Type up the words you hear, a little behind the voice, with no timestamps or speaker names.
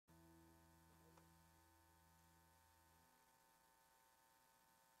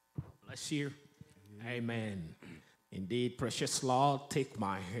Bless you. Amen. Indeed, precious Lord, take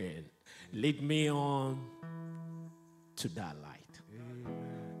my hand. Lead me on to that light.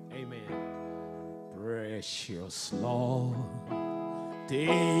 Amen. Precious Lord,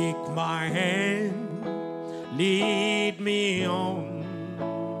 take my hand. Lead me on.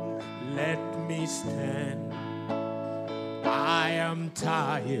 Let me stand. I am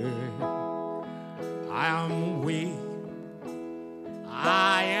tired. I am weak.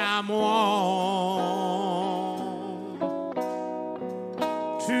 I am worn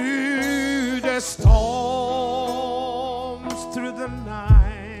through the storms, through the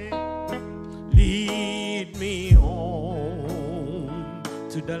night. Lead me on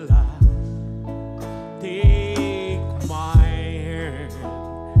to the light. Take my hand,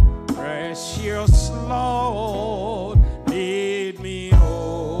 precious Lord, lead me on.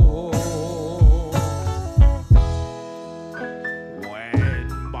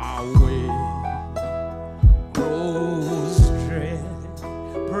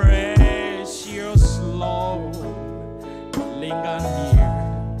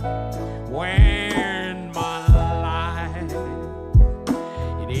 When my life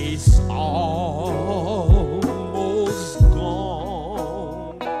it is almost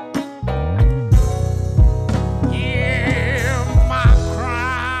gone, hear my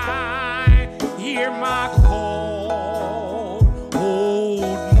cry, hear my call,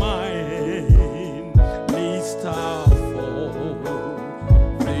 hold my hand, please stop fall,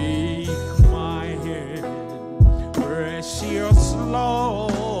 take my hand, precious Lord.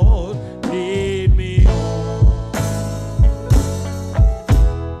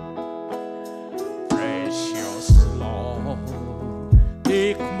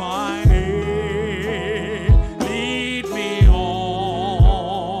 Take my hand, lead me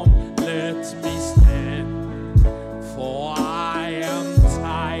on, let me stand, for I am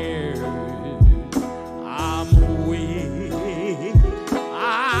tired, I'm weak,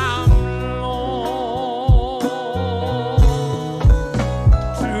 I'm lost,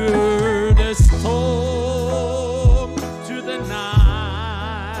 through the storm, to the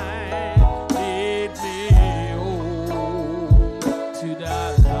night, lead me to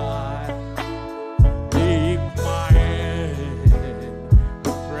that light. Take my hand,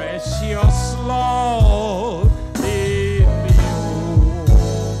 precious Lord, lead me on.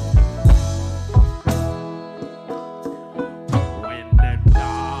 When the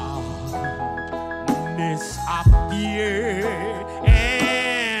darkness appears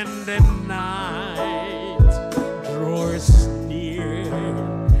and the night draws near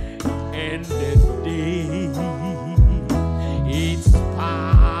and the day it's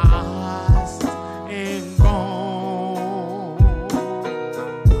past and gone.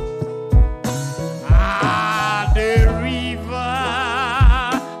 At the river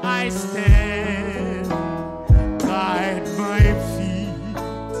I stand, guide my feet,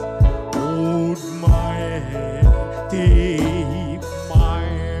 hold my hand, take my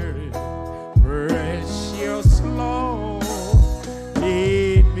hand, precious Lord,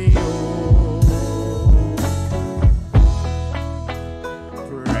 lead me on.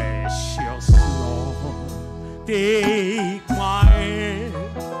 Take my hand,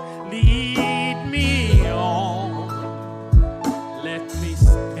 lead me on, let me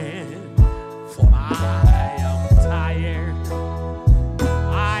stand, for I am tired,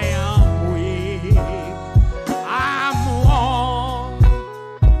 I am weak, I'm worn,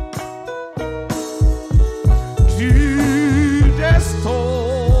 to the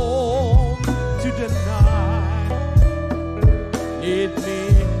storm, to the night, lead me.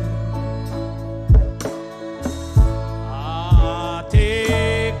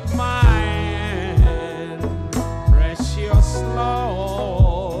 Take my hand, precious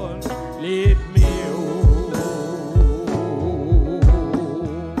Lord, lead me on.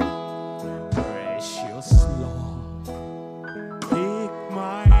 Precious Lord, take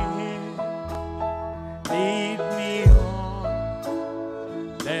my hand, lead me on,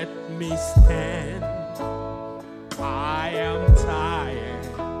 let me stand. I am tired,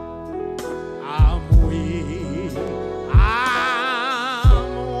 I'm weak,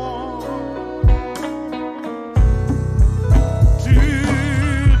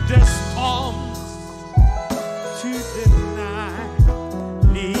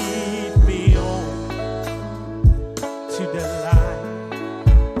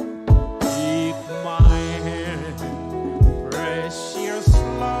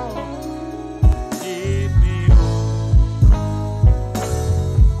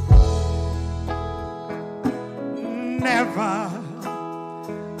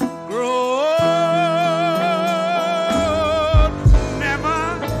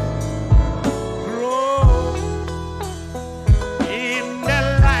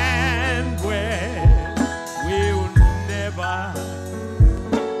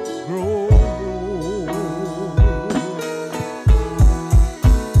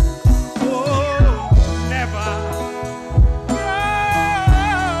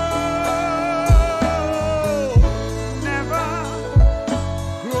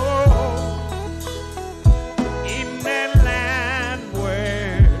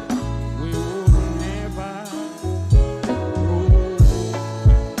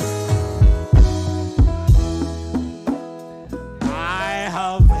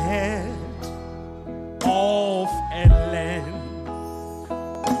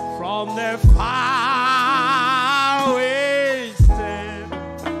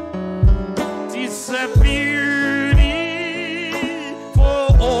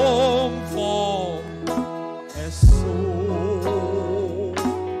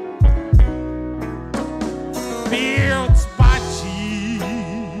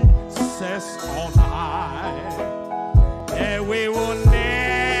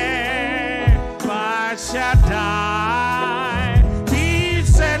 Shaddai.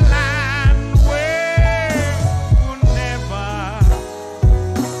 It's a land where we'll never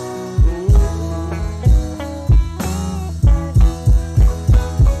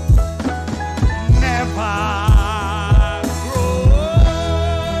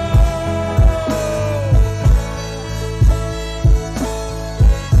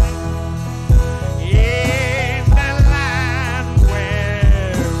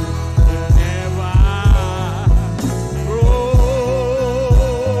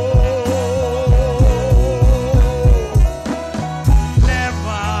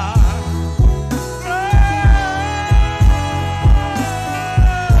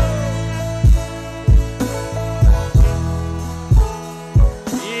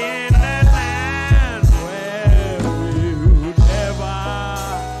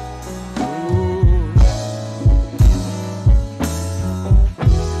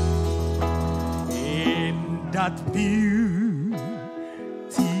that beautiful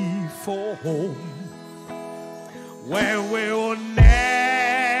home where we'll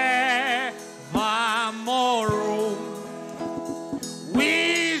never more roam.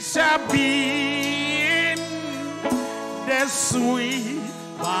 We shall be in the sweet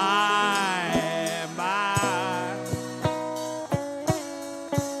by and by.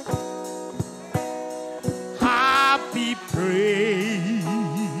 Happy praise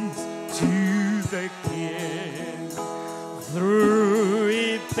to the King through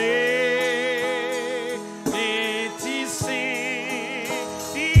eternity, sing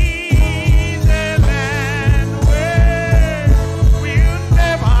in the land where we'll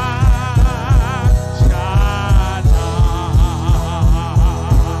never shut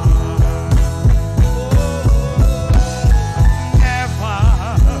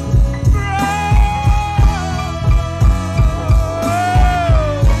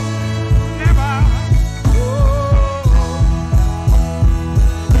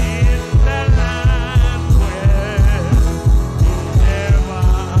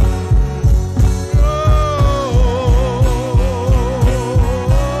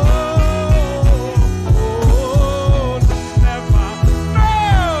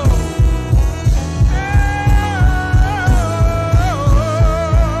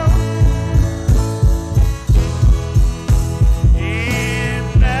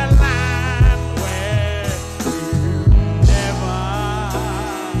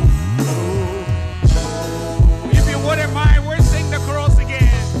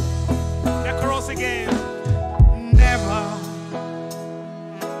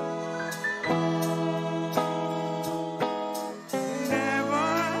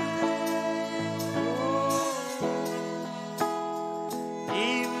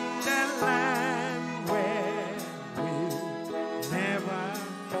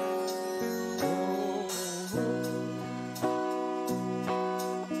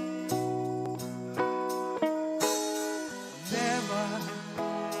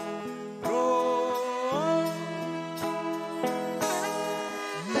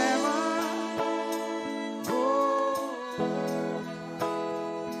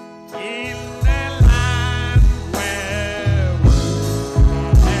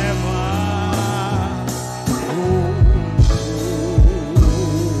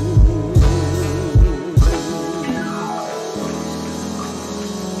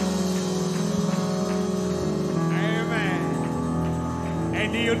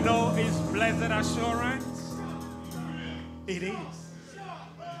And do you know it's blessed assurance? It is.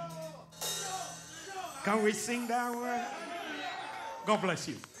 Can we sing that word? God bless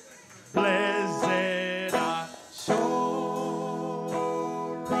you. Blessed assurance,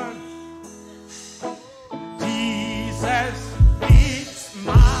 Jesus is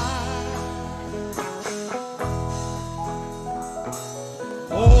mine.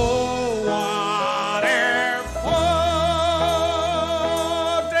 Oh, what a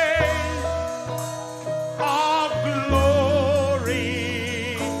foretaste of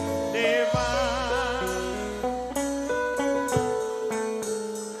glory divine.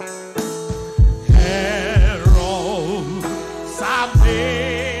 Herald salvation.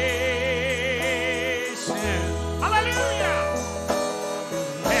 Hallelujah.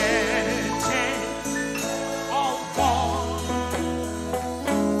 Legend of born.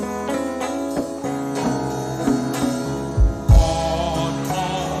 God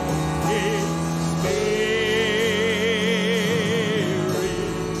of His Spirit.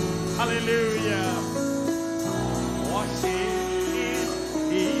 Hallelujah. Washing in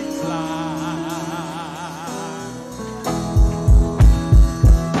His light.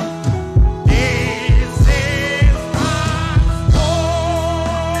 This is my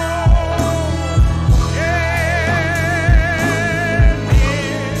story. Yeah.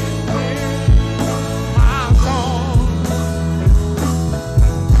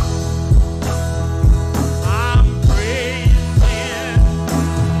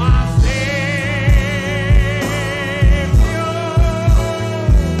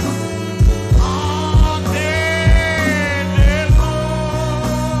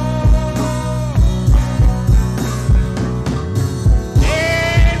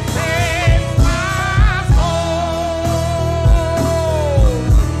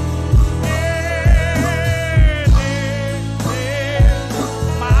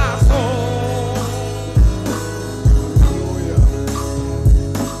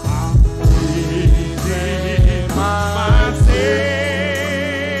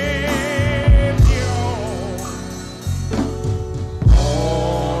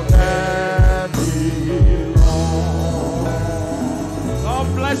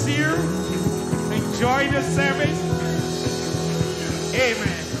 bless you. Enjoy the service.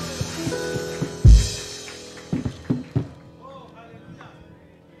 Amen.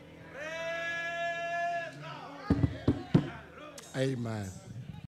 Amen.